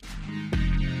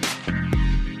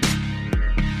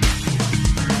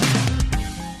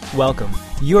Welcome.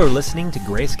 You are listening to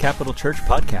Grace Capital Church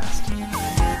Podcast.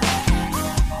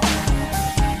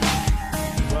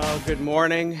 Well, good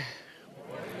morning.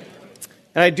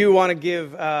 And I do want to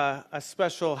give a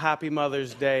special Happy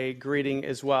Mother's Day greeting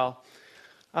as well.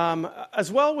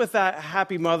 As well with that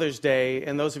Happy Mother's Day,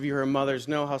 and those of you who are mothers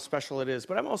know how special it is,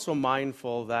 but I'm also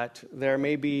mindful that there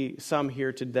may be some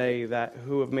here today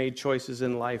who have made choices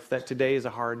in life that today is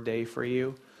a hard day for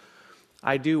you.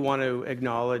 I do want to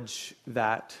acknowledge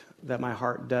that my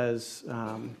heart does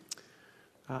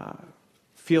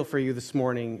feel for you this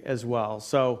morning as well.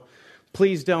 So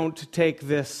please don't take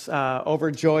this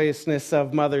overjoyousness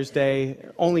of Mother's Day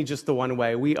only just the one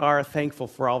way. We are thankful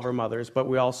for all of our mothers, but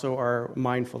we also are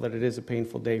mindful that it is a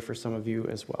painful day for some of you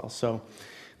as well. So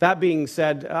that being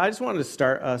said, I just wanted to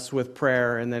start us with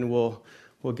prayer, and then we'll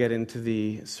get into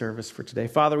the service for today.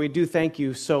 Father, we do thank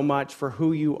you so much for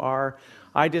who you are.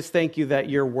 I just thank you that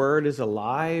your word is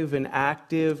alive and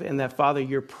active, and that, Father,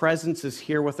 your presence is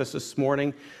here with us this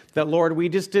morning. That, Lord, we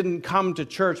just didn't come to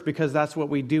church because that's what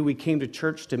we do. We came to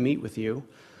church to meet with you.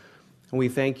 And we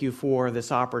thank you for this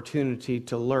opportunity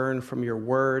to learn from your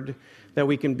word, that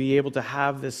we can be able to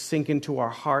have this sink into our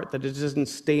heart, that it doesn't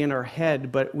stay in our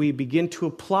head, but we begin to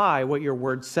apply what your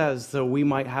word says so we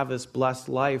might have this blessed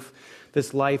life,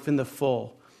 this life in the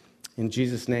full. In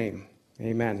Jesus' name,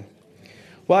 amen.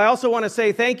 Well, I also want to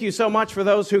say thank you so much for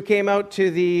those who came out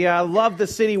to the Love the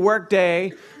City Work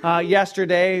Day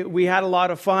yesterday. We had a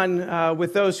lot of fun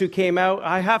with those who came out.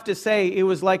 I have to say, it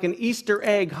was like an Easter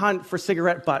egg hunt for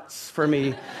cigarette butts for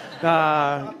me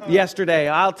yesterday.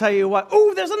 I'll tell you what.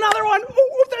 Oh, there's another one.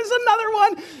 Oh, there's another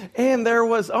one. And there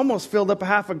was almost filled up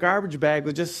half a garbage bag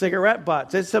with just cigarette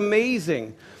butts. It's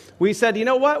amazing. We said, you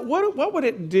know what would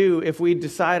it do if we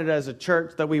decided as a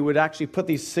church that we would actually put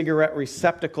these cigarette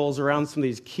receptacles around some of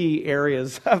these key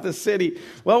areas of the city?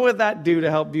 What would that do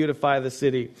to help beautify the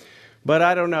city? But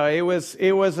I don't know. It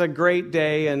was a great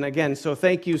day, and again, so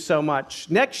thank you so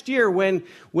much. Next year, when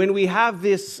we have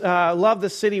this Love the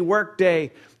City Work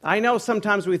Day, I know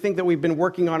sometimes we think that we've been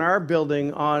working on our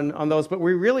building on those, but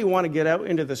we really want to get out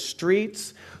into the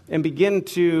streets and begin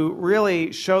to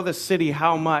really show the city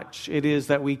how much it is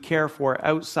that we care for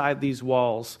outside these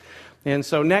walls. And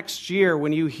so next year,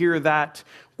 when you hear that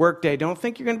work day, don't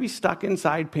think you're going to be stuck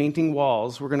inside painting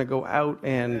walls. We're going to go out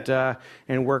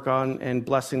and work on and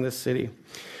blessing this city.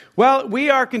 Well, we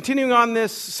are continuing on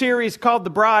this series called The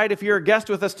Bride. If you're a guest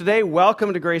with us today,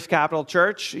 welcome to Grace Capital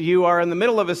Church. You are in the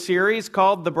middle of a series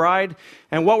called The Bride,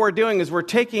 and what we're doing is we're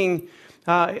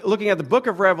looking at the book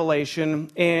of Revelation,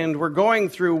 and we're going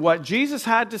through what Jesus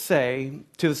had to say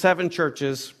to the seven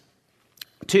churches,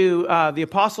 to the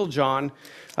Apostle John,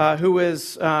 who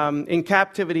is in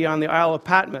captivity on the Isle of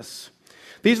Patmos.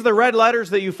 These are the red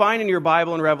letters that you find in your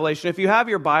Bible in Revelation. If you have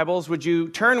your Bibles, would you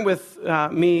turn with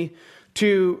me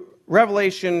to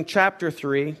Revelation chapter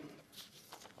 3.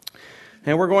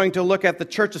 And we're going to look at the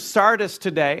Church of Sardis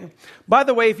today. By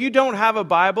the way, if you don't have a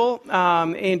Bible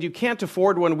and you can't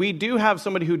afford one, we do have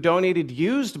somebody who donated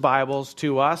used Bibles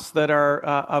to us that are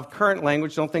of current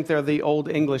language. Don't think they're the old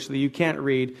English that you can't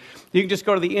read. You can just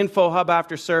go to the info hub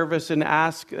after service and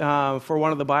ask for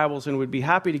one of the Bibles, and we'd be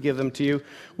happy to give them to you.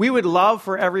 We would love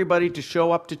for everybody to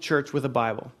show up to church with a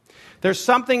Bible. There's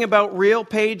something about real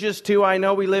pages, too. I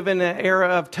know we live in an era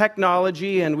of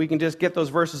technology, and we can just get those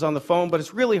verses on the phone, but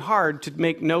it's really hard to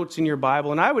make notes in your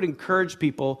Bible. And I would encourage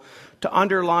people to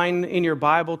underline in your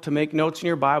Bible, to make notes in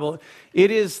your Bible.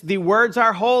 The words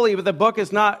are holy, but the book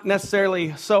is not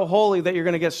necessarily so holy that you're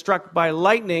going to get struck by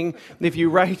lightning if you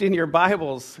write in your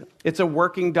Bibles. It's a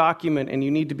working document, and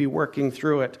you need to be working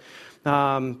through it.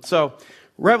 So,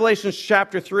 Revelation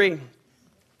chapter 3.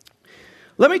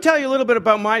 Let me tell you a little bit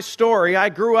about my story. I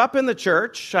grew up in the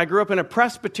church. I grew up in a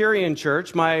Presbyterian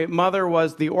church. My mother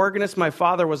was the organist. My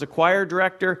father was a choir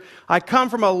director. I come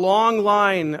from a long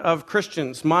line of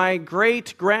Christians. My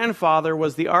great-grandfather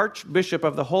was the Archbishop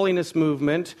of the Holiness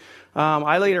Movement.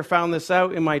 I later found this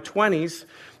out in my 20s.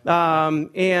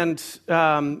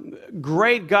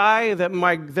 Great guy. Then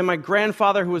my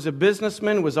grandfather, who was a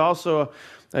businessman, was also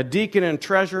a deacon and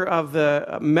treasurer of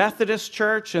the Methodist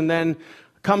Church, and then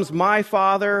comes my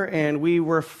father, and we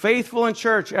were faithful in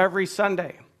church every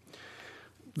Sunday.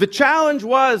 The challenge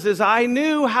is I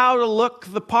knew how to look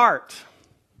the part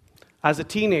as a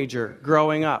teenager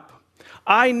growing up.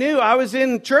 I knew I was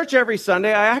in church every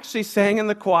Sunday. I actually sang in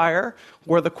the choir,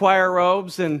 wore the choir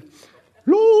robes, and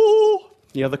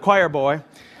the choir boy.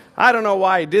 I don't know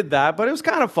why I did that, but it was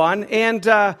kind of fun. And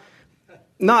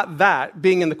not that,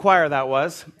 being in the choir, that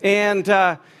was. And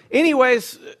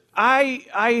anyways,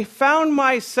 I found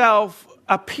myself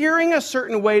appearing a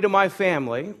certain way to my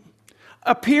family,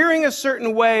 appearing a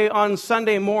certain way on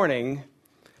Sunday morning,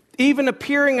 even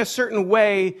appearing a certain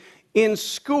way in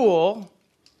school,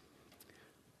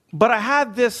 but I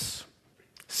had this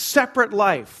separate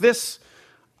life, this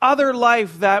other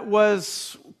life that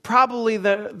was probably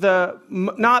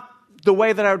not the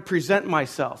way that I would present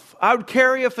myself. I would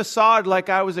carry a facade like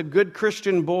I was a good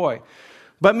Christian boy.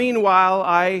 But meanwhile,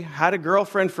 I had a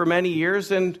girlfriend for many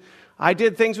years, and I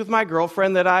did things with my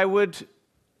girlfriend that I would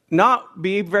not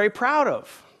be very proud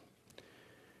of.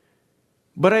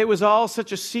 But it was all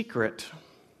such a secret.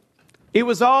 It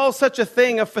was all such a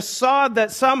thing, a facade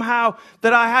that somehow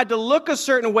that I had to look a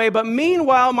certain way, but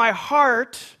meanwhile, my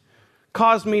heart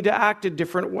caused me to act a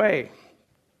different way.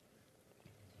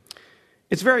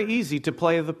 It's very easy to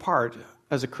play the part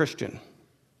as a Christian.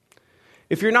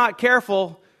 If you're not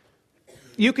careful,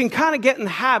 you can kind of get in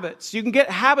habits. You can get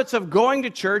habits of going to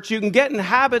church. You can get in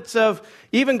habits of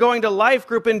even going to life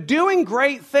group and doing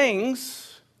great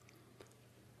things.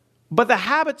 But the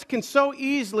habits can so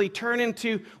easily turn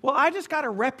into, well, I just got a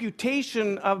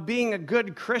reputation of being a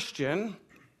good Christian.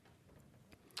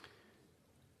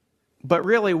 But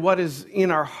really, what is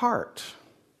in our heart?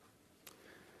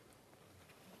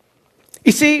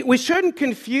 You see, we shouldn't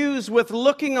confuse with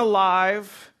looking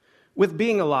alive with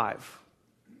being alive.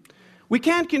 We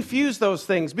can't confuse those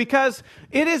things because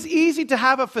it is easy to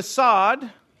have a facade,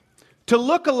 to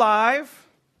look alive,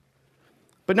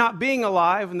 but not being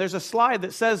alive. And there's a slide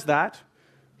that says that.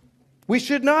 We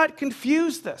should not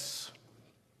confuse this.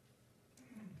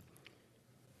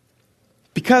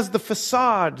 Because the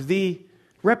facade, the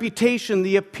reputation,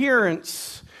 the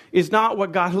appearance is not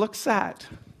what God looks at.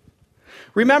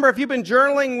 Remember, if you've been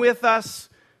journaling with us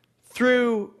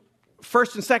through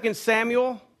 1st and 2nd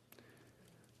Samuel,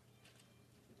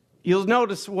 you'll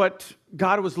notice what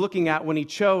God was looking at when he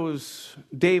chose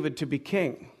David to be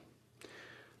king.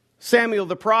 Samuel,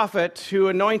 the prophet who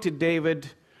anointed David,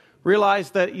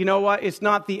 realized that, you know what, it's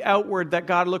not the outward that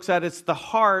God looks at, it's the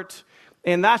heart.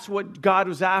 And that's what God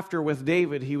was after with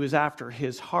David. He was after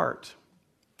his heart.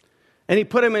 And he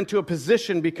put him into a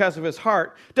position because of his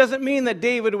heart. Doesn't mean that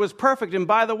David was perfect. And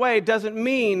by the way, it doesn't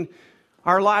mean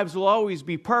our lives will always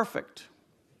be perfect.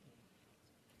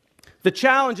 The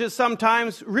challenge is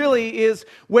sometimes really is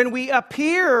when we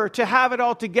appear to have it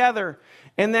all together,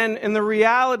 and the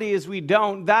reality is we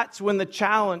don't. That's when the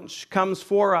challenge comes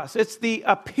for us. It's the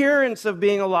appearance of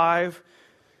being alive,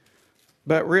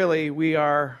 but really we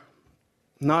are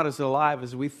not as alive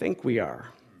as we think we are.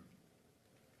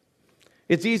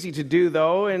 It's easy to do,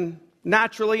 though, and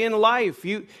naturally in life.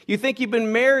 You think you've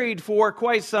been married for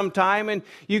quite some time, and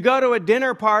you go to a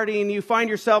dinner party and you find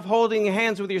yourself holding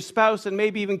hands with your spouse and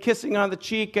maybe even kissing on the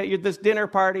cheek at this dinner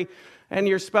party, and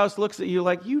your spouse looks at you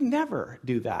like, you never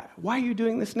do that. Why are you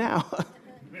doing this now?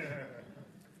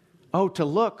 Oh, to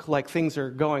look like things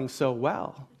are going so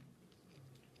well.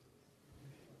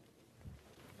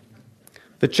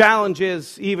 The challenge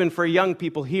is, even for young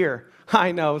people here,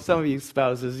 I know some of you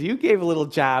spouses, you gave a little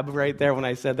jab right there when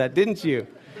I said that, didn't you?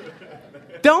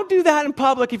 Don't do that in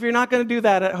public if you're not going to do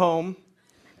that at home.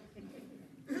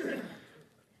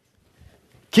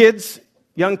 Kids,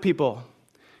 young people,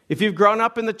 if you've grown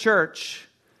up in the church,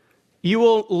 you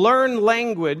will learn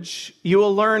language, you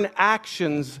will learn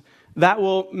actions that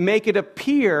will make it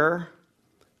appear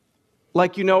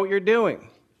like you know what you're doing.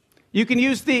 You can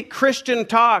use the Christian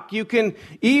talk. You can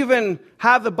even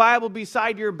have the Bible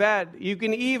beside your bed. You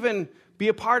can even be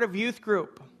a part of youth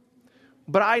group.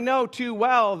 But I know too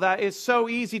well that it's so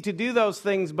easy to do those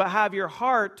things, but have your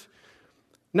heart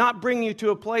not bring you to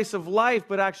a place of life,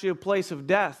 but actually a place of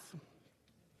death.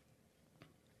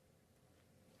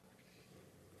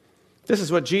 This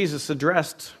is what Jesus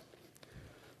addressed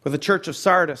with the church of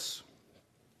Sardis.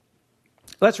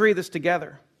 Let's read this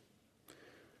together.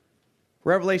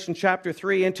 Revelation chapter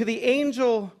 3, and to the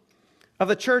angel of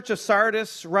the church of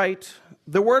Sardis write,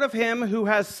 the word of him who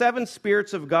has 7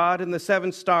 spirits of God and the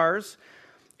 7 stars.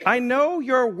 I know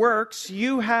your works.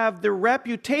 You have the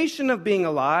reputation of being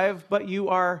alive, but you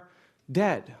are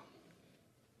dead.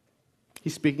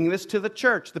 He's speaking this to the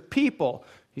church, the people.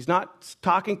 He's not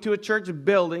talking to a church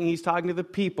building. He's talking to the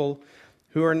people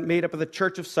who are made up of the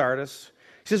church of Sardis.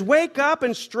 He says, wake up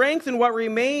and strengthen what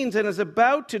remains and is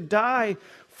about to die,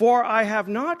 for I have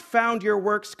not found your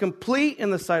works complete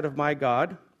in the sight of my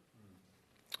God.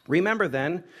 Remember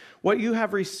then what you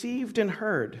have received and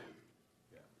heard.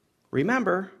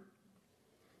 Remember,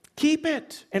 keep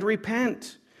it and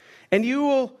repent. And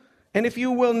if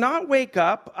you will not wake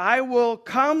up, I will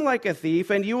come like a thief,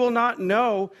 and you will not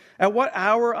know at what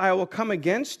hour I will come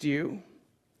against you.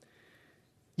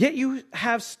 Yet you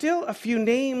have still a few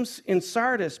names in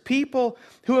Sardis, people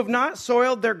who have not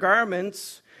soiled their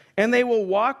garments, and they will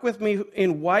walk with me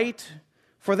in white,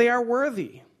 for they are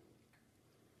worthy.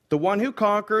 The one who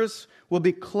conquers will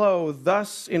be clothed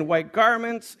thus in white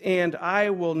garments, and I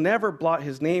will never blot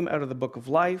his name out of the book of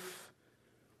life.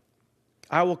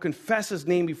 I will confess his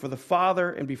name before the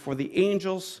Father and before the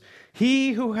angels.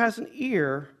 He who has an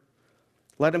ear,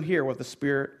 let him hear what the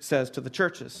Spirit says to the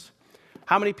churches.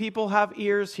 How many people have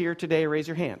ears here today? Raise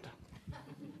your hand.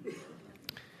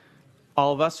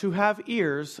 All of us who have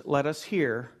ears, let us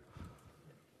hear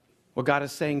what God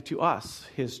is saying to us,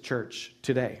 his church,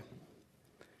 today.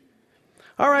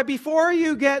 All right, before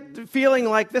you get feeling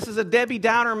like this is a Debbie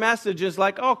Downer message, is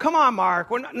like, oh, come on, Mark,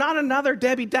 we're not another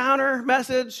Debbie Downer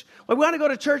message. We want to go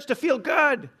to church to feel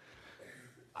good.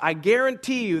 I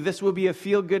guarantee you this will be a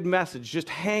feel-good message. Just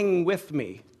hang with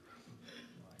me.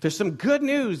 There's some good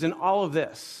news in all of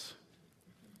this.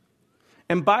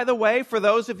 And by the way, for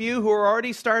those of you who are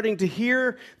already starting to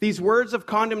hear these words of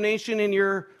condemnation in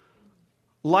your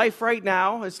life right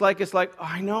now, it's like, oh,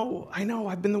 I know,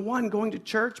 I've been the one going to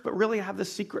church, but really I have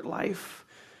this secret life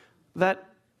that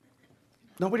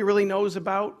nobody really knows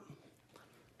about.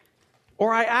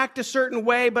 Or I act a certain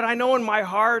way, but I know in my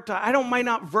heart, might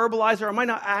not verbalize it, or I might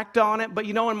not act on it, but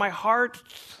in my heart.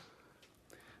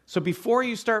 So before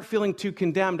you start feeling too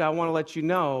condemned, I want to let you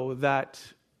know that,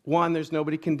 one, there's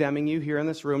nobody condemning you here in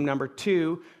this room. Number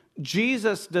two,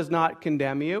 Jesus does not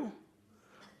condemn you.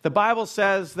 The Bible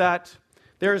says that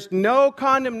there's no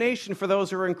condemnation for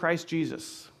those who are in Christ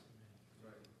Jesus.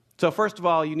 So first of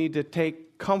all, you need to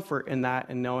take comfort in that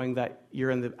and knowing that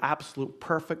you're in the absolute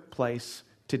perfect place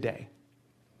today.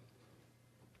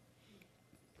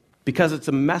 Because it's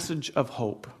a message of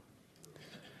hope.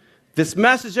 This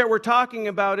message that we're talking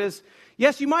about is,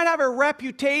 yes, you might have a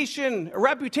reputation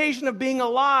of being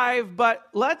alive, but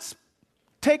let's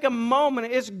take a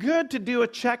moment. It's good to do a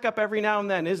checkup every now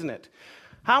and then, isn't it?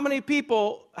 How many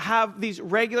people have these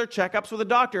regular checkups with a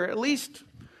doctor at least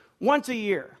once a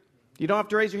year? You don't have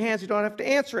to raise your hands. You don't have to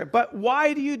answer it. But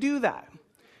why do you do that?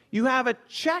 You have a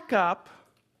checkup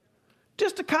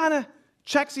just to kind of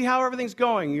check, see how everything's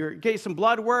going. You're getting some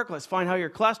blood work. Let's find how your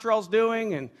cholesterol's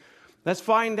doing. And let's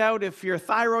find out if your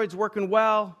thyroid's working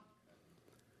well.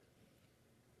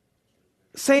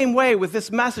 Same way with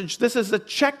this message. This is a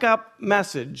checkup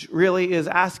message, really is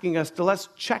asking us to let's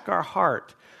check our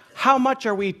heart. How much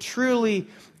are we truly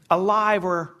alive,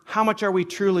 or how much are we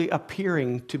truly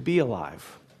appearing to be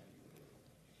alive?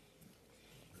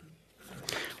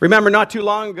 Remember, not too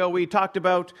long ago, we talked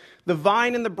about the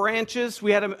vine and the branches.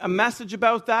 We had a message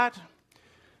about that.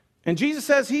 And Jesus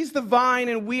says he's the vine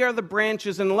and we are the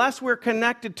branches. Unless we're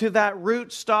connected to that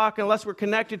root stock, unless we're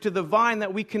connected to the vine,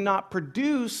 that we cannot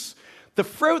produce the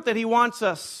fruit that he wants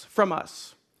us from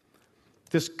us.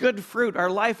 This good fruit, our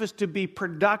life is to be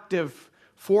productive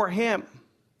for him.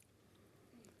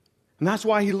 And that's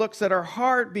why he looks at our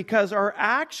heart, because our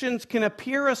actions can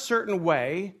appear a certain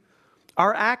way.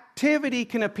 Our activity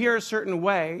can appear a certain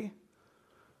way.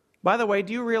 By the way,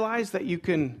 do you realize that you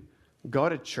can go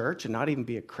to church and not even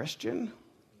be a Christian?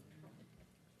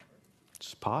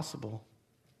 It's possible.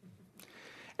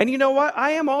 And you know what?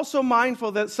 I am also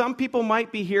mindful that some people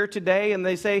might be here today and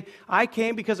they say, I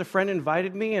came because a friend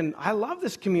invited me, and I love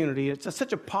this community. It's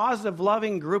such a positive,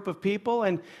 loving group of people.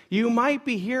 And you might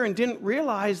be here and didn't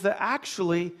realize that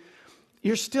actually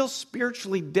you're still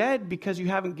spiritually dead because you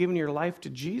haven't given your life to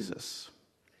Jesus.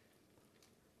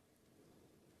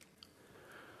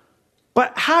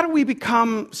 But how do we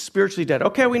become spiritually dead?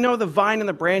 Okay, we know the vine and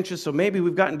the branches, so maybe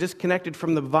we've gotten disconnected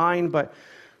from the vine, but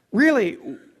really,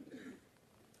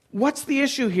 what's the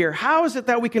issue here? How is it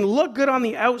that we can look good on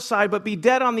the outside but be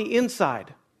dead on the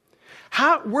inside?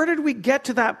 Where did we get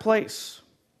to that place?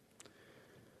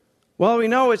 Well, we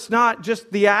know it's not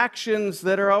just the actions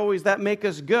that make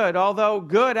us good, although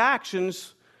good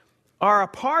actions are a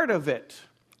part of it.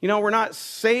 You know, we're not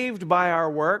saved by our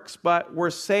works, but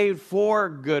we're saved for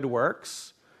good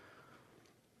works.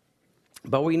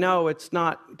 But we know it's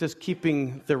not just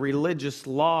keeping the religious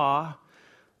law.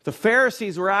 The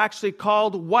Pharisees were actually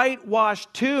called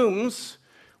whitewashed tombs,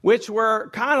 which were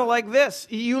kind of like this.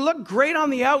 You look great on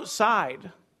the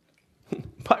outside,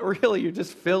 but really you're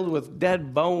just filled with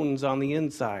dead bones on the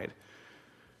inside.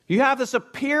 You have this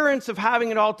appearance of having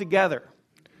it all together.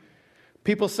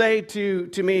 People say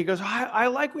to me, he goes, I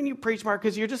like when you preach, Mark,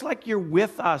 because you're just like you're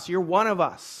with us. You're one of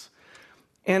us.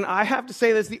 And I have to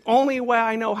say that's the only way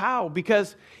I know how,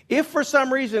 because if for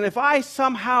some reason, if I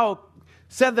somehow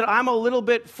said that I'm a little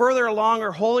bit further along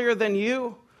or holier than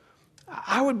you,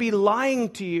 I would be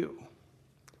lying to you.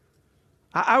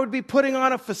 I would be putting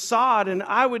on a facade, and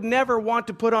I would never want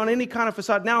to put on any kind of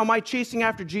facade. Now, am I chasing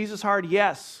after Jesus hard?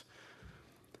 Yes.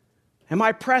 Am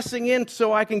I pressing in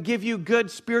so I can give you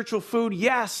good spiritual food?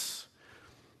 Yes.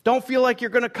 Don't feel like you're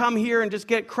going to come here and just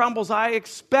get crumbles. I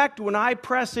expect when I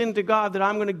press into God that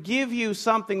I'm going to give you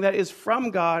something that is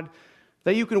from God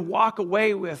that you can walk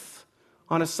away with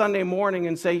on a Sunday morning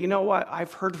and say, you know what,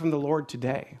 I've heard from the Lord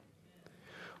today.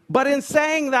 But in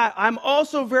saying that, I'm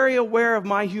also very aware of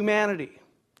my humanity.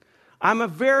 I'm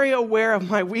very aware of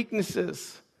my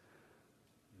weaknesses.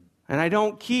 And I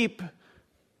don't keep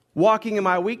walking in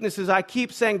my weaknesses. I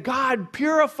keep saying, God,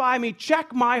 purify me,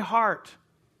 check my heart.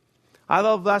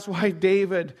 That's why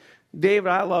David,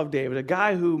 I love David, a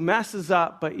guy who messes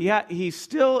up, but yet he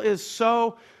still is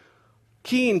so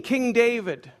keen, King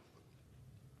David,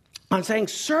 on saying,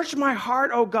 search my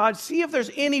heart, oh God, see if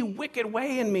there's any wicked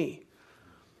way in me.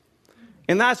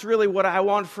 And that's really what I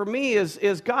want for me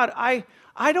is God, I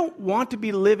don't want to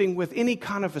be living with any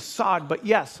kind of facade, but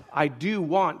yes, I do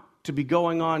want to be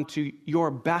going on to your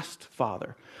best,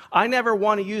 Father. I never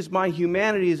want to use my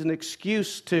humanity as an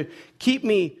excuse to keep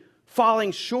me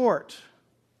falling short.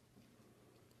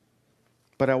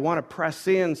 But I want to press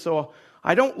in so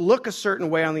I don't look a certain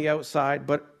way on the outside,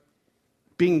 but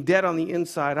being dead on the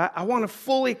inside, I want to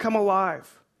fully come alive.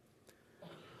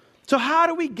 So how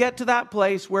do we get to that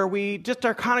place where we just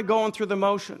are kind of going through the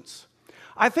motions?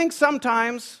 I think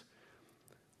sometimes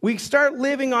we start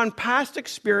living on past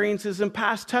experiences and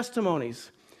past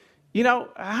testimonies. You know,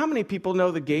 how many people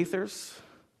know the Gaithers?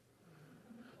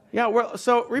 Yeah,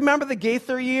 so remember the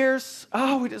Gaither years?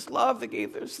 Oh, we just love the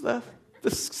Gaithers.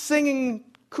 The singing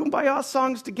Kumbaya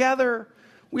songs together.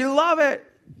 We love it.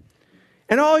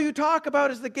 And all you talk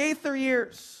about is the Gaither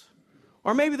years.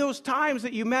 Or maybe those times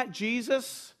that you met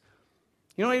Jesus.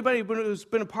 You know, anybody who's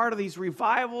been a part of these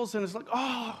revivals and it's like,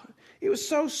 oh, it was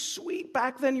so sweet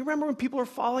back then. You remember when people were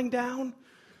falling down?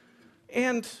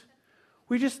 And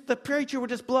the preacher would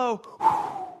just blow,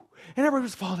 and everybody would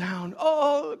just fall down.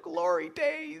 Oh, the glory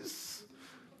days.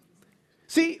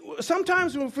 See,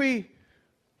 sometimes if we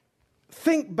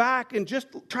think back and just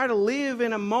try to live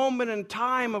in a moment in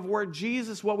time of where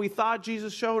what we thought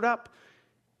Jesus showed up,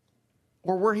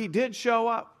 or where he did show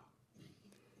up,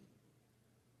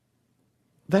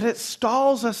 that it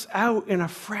stalls us out in a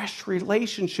fresh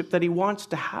relationship that he wants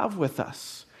to have with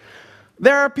us.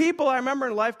 There are people, I remember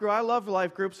in life group, I love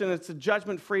life groups, and it's a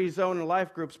judgment-free zone in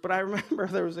life groups, but I remember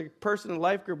there was a person in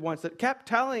life group once that kept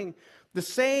telling the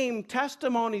same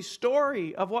testimony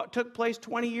story of what took place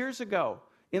 20 years ago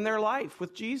in their life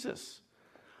with Jesus.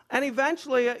 And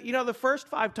eventually, the first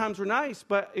 5 times were nice,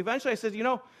 but eventually I said,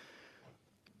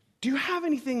 do you have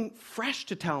anything fresh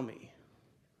to tell me?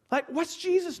 Like, what's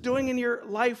Jesus doing in your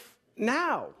life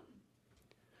now?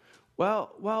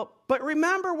 Well, but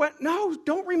remember when? No,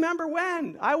 don't remember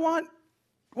when.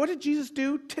 What did Jesus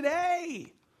do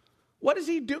today? What is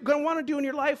he going to want to do in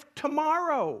your life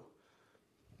tomorrow?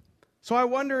 So I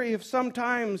wonder if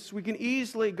sometimes we can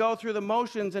easily go through the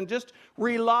motions and just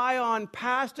rely on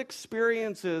past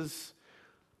experiences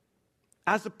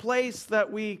as a place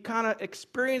that we kind of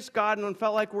experienced God and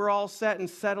felt like we're all set and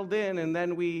settled in, and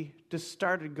then we just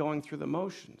started going through the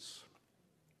motions.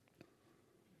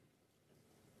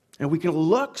 And we can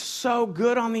look so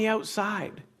good on the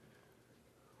outside,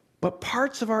 but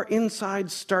parts of our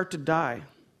insides start to die.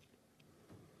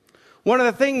 One of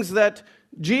the things that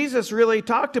Jesus really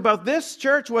talked about this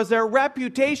church was their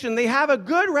reputation. They have a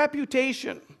good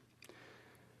reputation.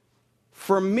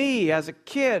 For me, as a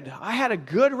kid, I had a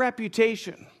good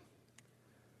reputation.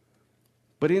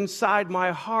 But inside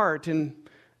my heart and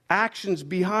actions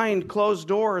behind closed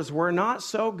doors were not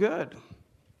so good.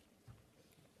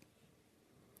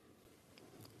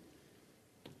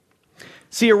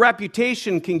 See, a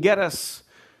reputation can get us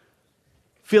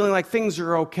feeling like things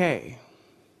are okay.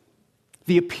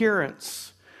 The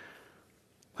appearance.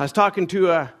 I was talking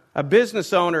to a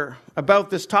business owner about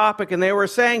this topic, and they were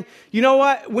saying, you know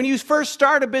what? When you first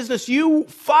start a business, you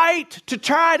fight to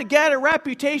try to get a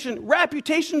reputation.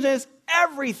 Reputation is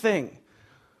everything.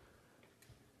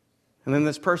 And then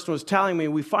this person was telling me,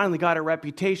 we finally got a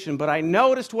reputation, but I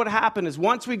noticed what happened is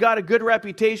once we got a good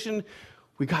reputation,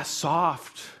 we got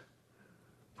soft.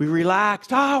 We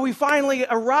relaxed. We finally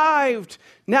arrived.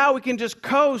 Now we can just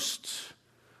coast.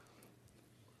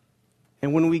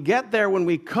 And when we get there, when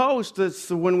we coast, it's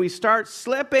when we start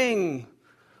slipping.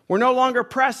 We're no longer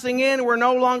pressing in. We're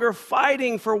no longer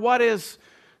fighting for what is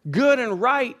good and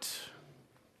right.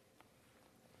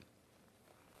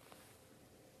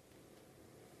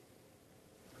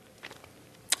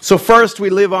 So first, we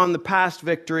live on the past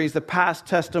victories, the past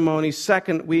testimonies.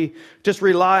 Second, we just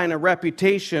rely on a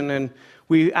reputation, and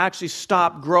we actually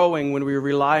stop growing when we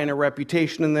rely on a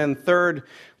reputation. And then third,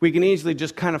 we can easily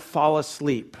just kind of fall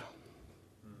asleep.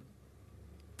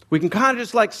 We can kind of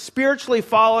just like spiritually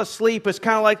fall asleep. It's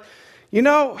kind of like,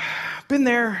 been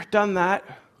there, done that.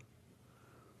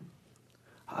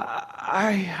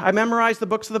 I memorized the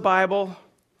books of the Bible.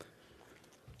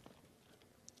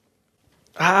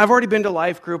 I've already been to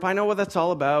life group. I know what that's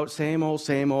all about. Same old,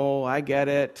 same old. I get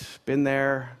it. Been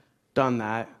there, done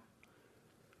that.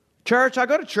 Church, I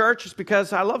go to church just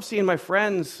because I love seeing my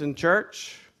friends in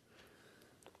church.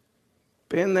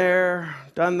 Been there,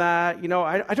 done that.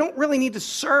 I don't really need to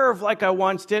serve like I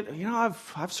once did.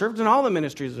 I've served in all the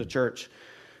ministries of the church.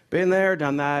 Been there,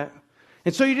 done that.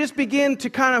 And so you just begin to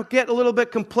kind of get a little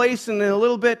bit complacent and a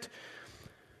little bit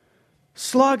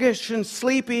sluggish and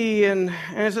sleepy, and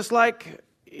it's just like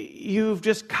you've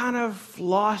just kind of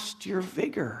lost your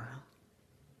vigor.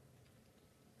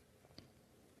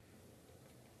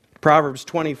 Proverbs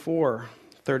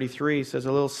 24:33 says,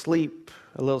 a little sleep,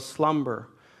 a little slumber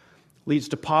leads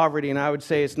to poverty, and I would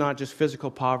say it's not just physical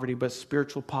poverty, but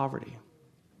spiritual poverty.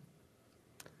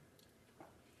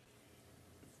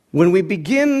 When we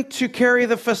begin to carry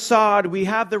the facade, we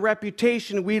have the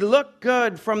reputation, we look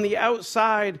good from the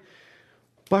outside,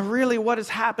 but really what is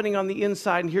happening on the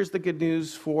inside, and here's the good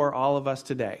news for all of us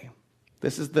today.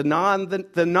 This is the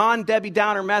non-Debbie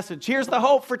Downer message. Here's the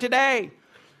hope for today.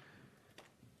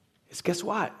 Is guess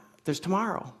what? There's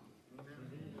tomorrow.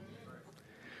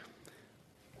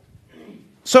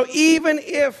 So even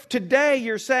if today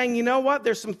you're saying, you know what,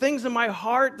 there's some things in my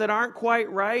heart that aren't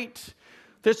quite right.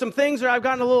 There's some things that I've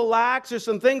gotten a little lax. There's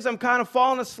some things I'm kind of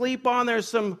falling asleep on.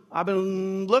 I've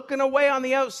been looking away on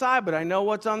the outside, but I know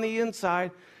what's on the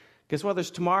inside. Guess what? There's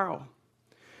tomorrow.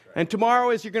 And tomorrow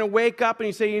is you're going to wake up and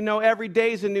you say, every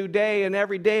day is a new day. And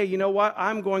every day, you know what?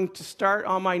 I'm going to start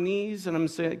on my knees and I'm going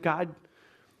to say, God,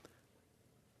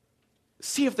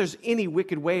 see if there's any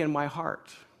wicked way in my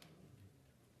heart.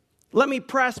 Let me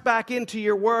press back into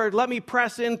your word. Let me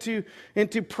press into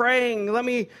praying. Let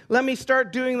me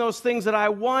start doing those things that I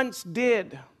once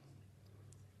did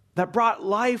that brought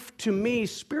life to me,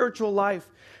 spiritual life.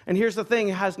 And here's the thing,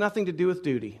 it has nothing to do with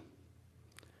duty.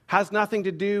 Has nothing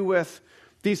to do with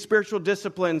these spiritual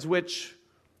disciplines, which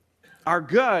are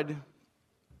good,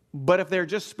 but if they're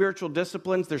just spiritual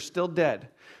disciplines, they're still dead.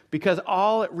 Because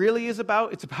all it really is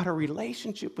about, it's about a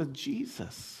relationship with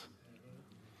Jesus.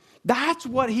 That's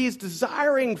what he's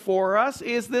desiring for us,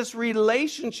 is this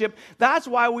relationship. That's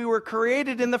why we were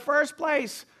created in the first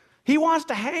place. He wants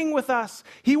to hang with us.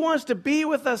 He wants to be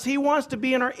with us. He wants to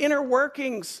be in our inner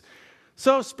workings.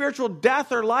 So spiritual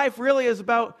death or life really is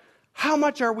about how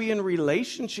much are we in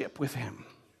relationship with him.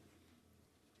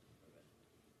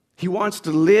 He wants to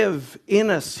live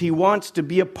in us. He wants to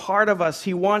be a part of us.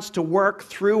 He wants to work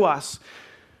through us.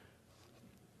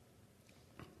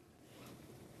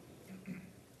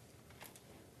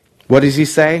 What does he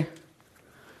say?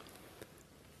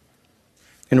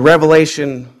 In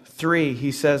Revelation 3,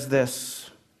 he says this.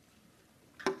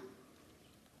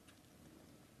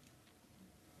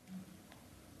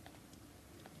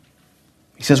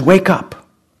 He says, wake up.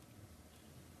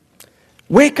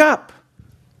 Wake up.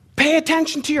 Pay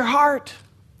attention to your heart.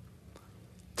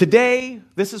 Today,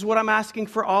 this is what I'm asking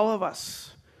for all of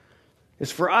us,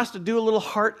 is for us to do a little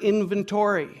heart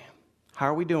inventory. How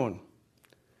are we doing?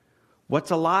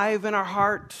 What's alive in our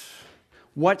heart?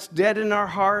 What's dead in our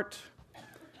heart?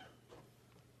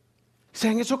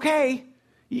 Saying it's okay.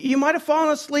 You might have fallen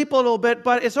asleep a little bit,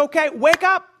 but it's okay. Wake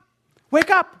up. Wake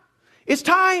up. It's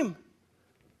time.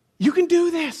 You can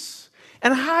do this.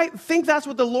 And I think that's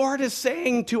what the Lord is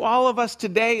saying to all of us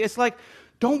today. It's like,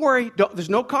 don't worry. There's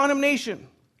no condemnation.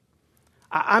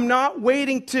 I'm not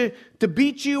waiting to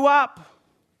beat you up.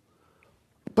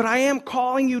 But I am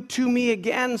calling you to me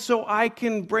again so I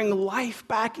can bring life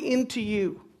back into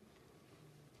you.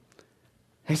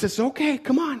 And he says, okay,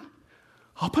 come on.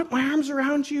 I'll put my arms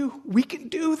around you. We can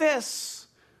do this.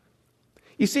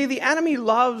 You see, the enemy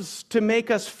loves to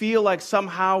make us feel like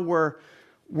somehow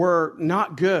we're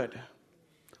not good.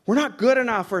 We're not good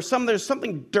enough, or there's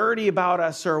something dirty about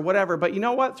us or whatever. But you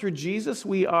know what? Through Jesus,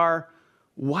 we are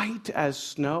white as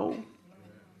snow.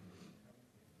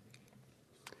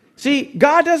 See,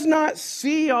 God does not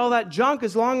see all that junk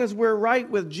as long as we're right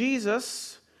with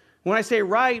Jesus. When I say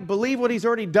right, believe what he's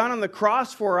already done on the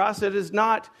cross for us. It is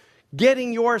not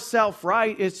getting yourself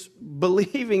right. It's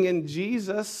believing in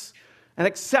Jesus and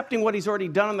accepting what he's already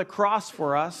done on the cross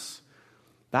for us.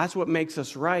 That's what makes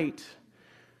us right.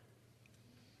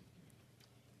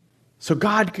 So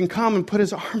God can come and put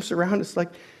his arms around us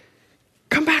like,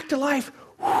 life.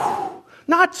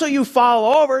 Not so you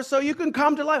fall over, so you can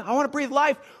come to life. I want to breathe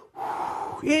life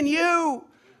in you.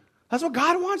 That's what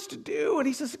God wants to do. And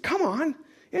he says, come on,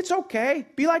 it's okay.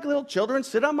 Be like little children,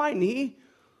 sit on my knee.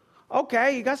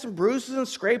 Okay, you got some bruises and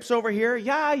scrapes over here.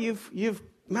 Yeah, you've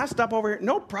messed up over here.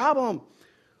 No problem.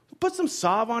 Put some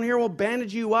salve on here. We'll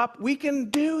bandage you up. We can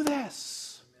do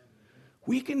this.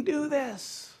 We can do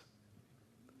this.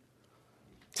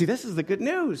 See, this is the good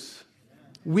news.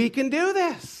 We can do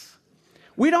this.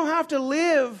 We don't have to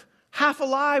live half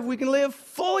alive. We can live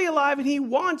fully alive, and he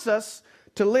wants us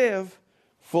to live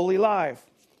fully alive.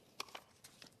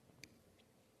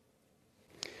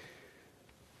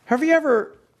 Have you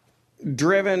ever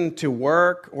driven to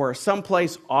work or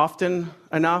someplace often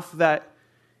enough that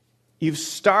you've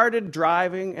started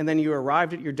driving and then you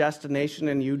arrived at your destination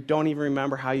and you don't even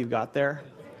remember how you got there?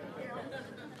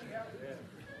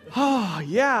 Oh,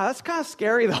 yeah, that's kind of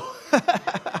scary, though.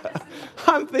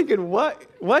 I'm thinking,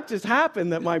 what just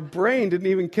happened that my brain didn't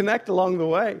even connect along the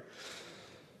way?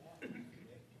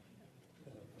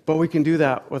 But we can do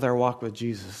that with our walk with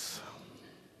Jesus.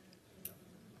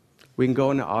 We can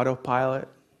go into autopilot,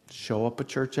 show up at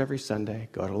church every Sunday,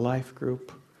 go to life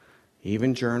group,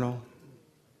 even journal.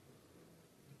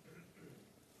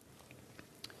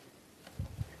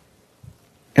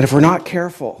 And if we're not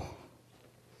careful,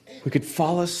 we could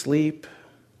fall asleep,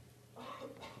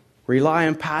 rely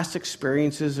on past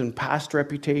experiences and past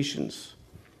reputations,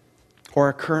 or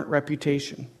our current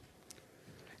reputation.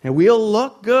 And we'll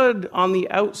look good on the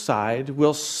outside.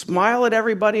 We'll smile at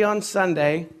everybody on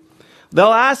Sunday. They'll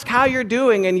ask how you're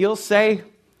doing, and you'll say,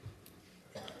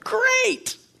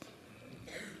 great.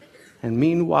 And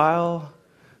meanwhile,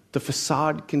 the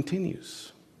facade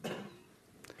continues.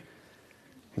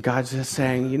 And God's just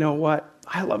saying, you know what?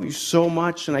 I love you so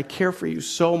much and I care for you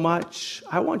so much.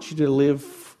 I want you to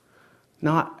live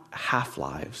not half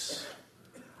lives.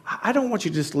 I don't want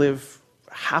you to just live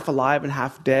half alive and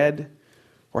half dead,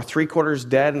 or 3/4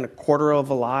 dead and 1/4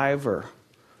 alive, or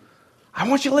I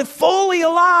want you to live fully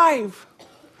alive.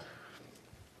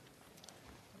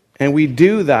 And we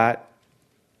do that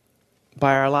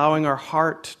by allowing our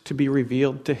heart to be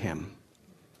revealed to him.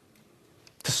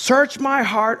 To search my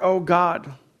heart, O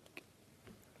God.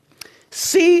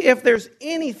 See if there's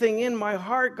anything in my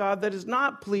heart, God, that is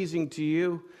not pleasing to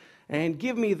you, and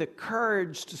give me the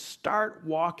courage to start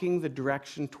walking the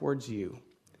direction towards you.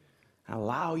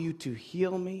 Allow you to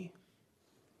heal me.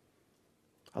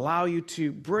 Allow you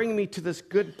to bring me to this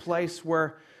good place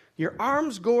where your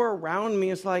arms go around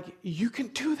me. It's like, you can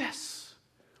do this.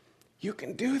 You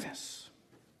can do this.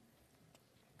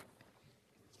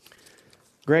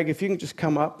 Greg, if you can just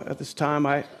come up at this time.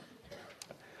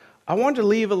 I want to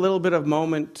leave a little bit of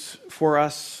moment for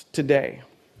us today.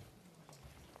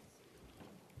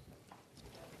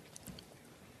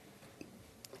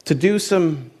 To do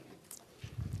some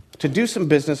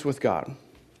business with God.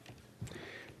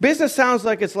 Business sounds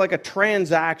like it's like a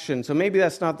transaction, so maybe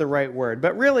that's not the right word.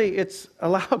 But really, it's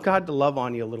allow God to love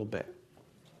on you a little bit.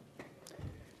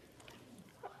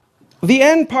 The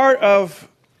end part of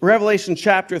Revelation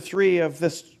chapter 3 of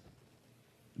this,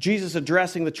 Jesus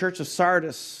addressing the church of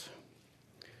Sardis,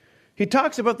 he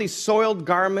talks about these soiled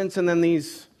garments and then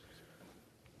these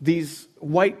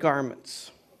white garments.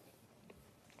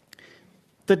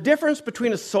 The difference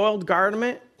between a soiled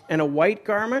garment and a white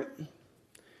garment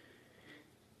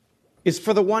is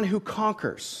for the one who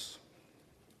conquers.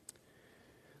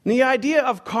 And the idea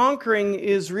of conquering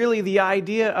is really the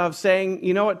idea of saying,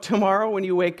 you know what, tomorrow when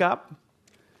you wake up,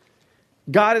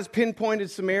 God has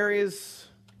pinpointed some areas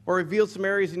or revealed some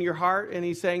areas in your heart, and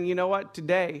he's saying, you know what,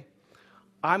 today,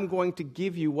 I'm going to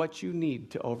give you what you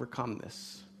need to overcome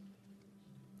this.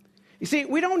 You see,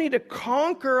 we don't need to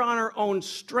conquer on our own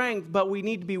strength, but we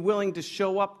need to be willing to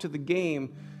show up to the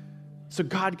game so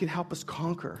God can help us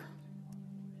conquer.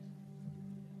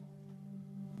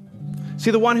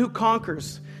 See, the one who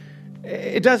conquers,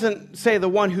 it doesn't say the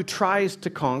one who tries to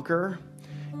conquer.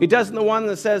 It doesn't the one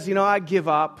that says, you know, I give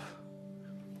up.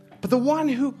 But the one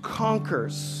who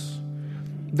conquers,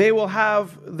 they will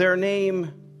have their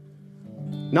name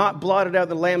not blotted out of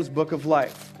the Lamb's book of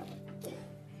life.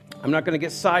 I'm not going to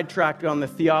get sidetracked on the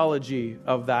theology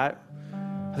of that.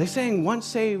 Are they saying once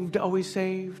saved, always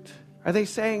saved? Are they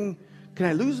saying, can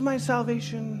I lose my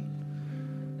salvation?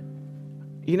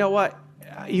 You know what?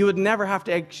 You would never have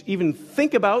to even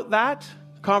think about that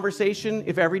conversation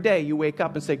if every day you wake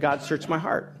up and say, God, search my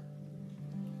heart.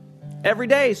 Every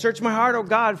day, search my heart, oh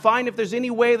God. Find if there's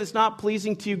any way that's not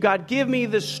pleasing to you. God, give me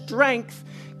the strength,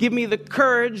 give me the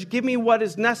courage, give me what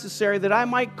is necessary that I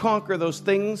might conquer those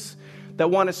things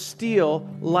that want to steal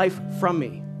life from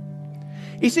me.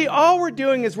 You see, all we're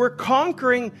doing is we're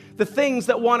conquering the things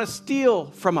that want to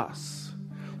steal from us.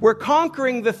 We're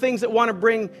conquering the things that want to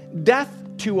bring death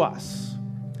to us.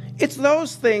 It's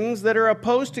those things that are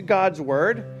opposed to God's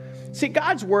word. See,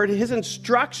 God's word, his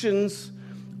instructions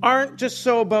aren't just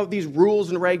so about these rules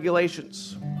and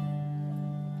regulations.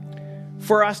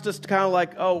 For us to kind of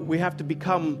like, oh, we have to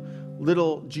become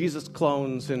little Jesus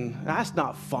clones, and that's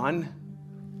not fun.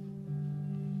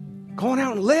 Going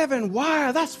out and living,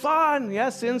 why? That's fun.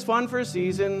 Yes, sin's fun for a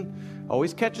season.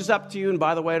 Always catches up to you, and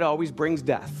by the way, it always brings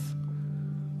death.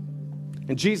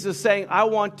 And Jesus is saying, I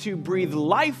want to breathe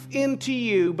life into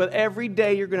you, but every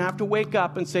day you're going to have to wake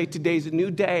up and say, today's a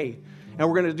new day. And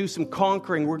we're going to do some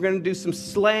conquering. We're going to do some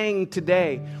slaying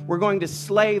today. We're going to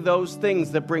slay those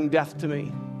things that bring death to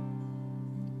me.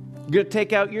 You're going to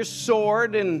take out your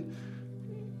sword, and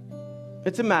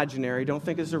it's imaginary. Don't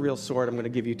think it's a real sword I'm going to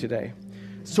give you today.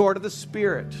 Sword of the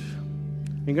Spirit.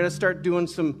 You're going to start doing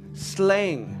some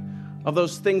slaying of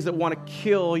those things that want to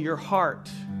kill your heart,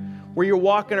 where you're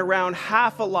walking around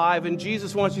half alive, and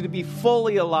Jesus wants you to be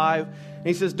fully alive. And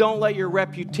he says, don't let your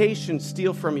reputation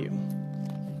steal from you.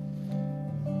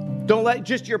 Don't let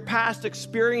just your past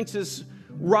experiences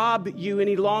rob you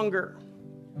any longer.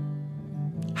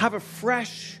 Have a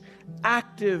fresh,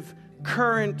 active,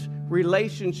 current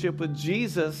relationship with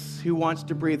Jesus, who wants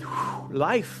to breathe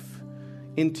life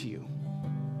into you.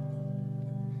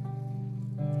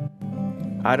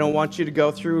 I don't want you to go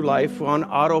through life on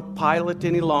autopilot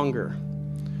any longer.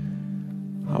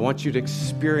 I want you to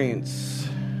experience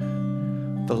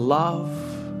the love,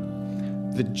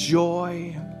 the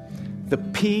joy, the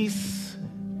peace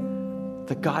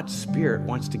that God's Spirit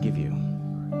wants to give you.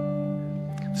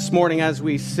 This morning, as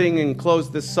we sing and close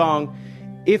this song,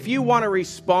 if you want to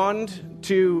respond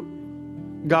to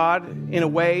God in a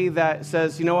way that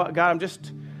says, you know what, God,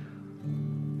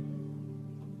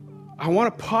 I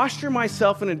want to posture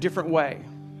myself in a different way,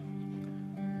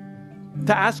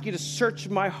 to ask you to search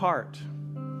my heart.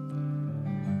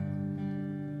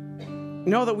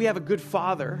 Know that we have a good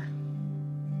Father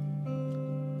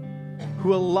who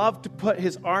will love to put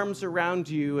his arms around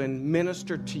you and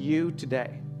minister to you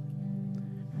today.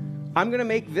 I'm going to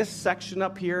make this section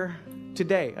up here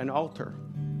today an altar.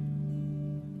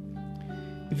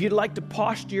 If you'd like to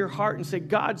posture your heart and say,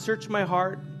 God, search my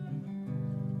heart.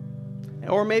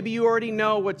 Or maybe you already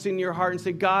know what's in your heart and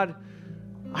say, God,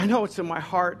 I know what's in my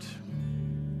heart.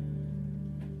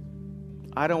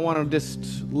 I don't want to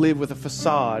just live with a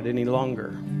facade any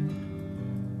longer.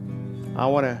 I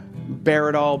want to bear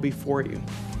it all before you.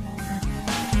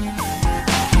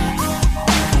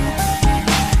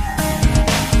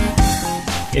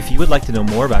 If you would like to know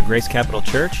more about Grace Capital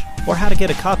Church or how to get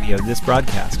a copy of this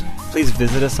broadcast, please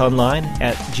visit us online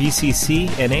at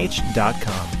gccnh.com.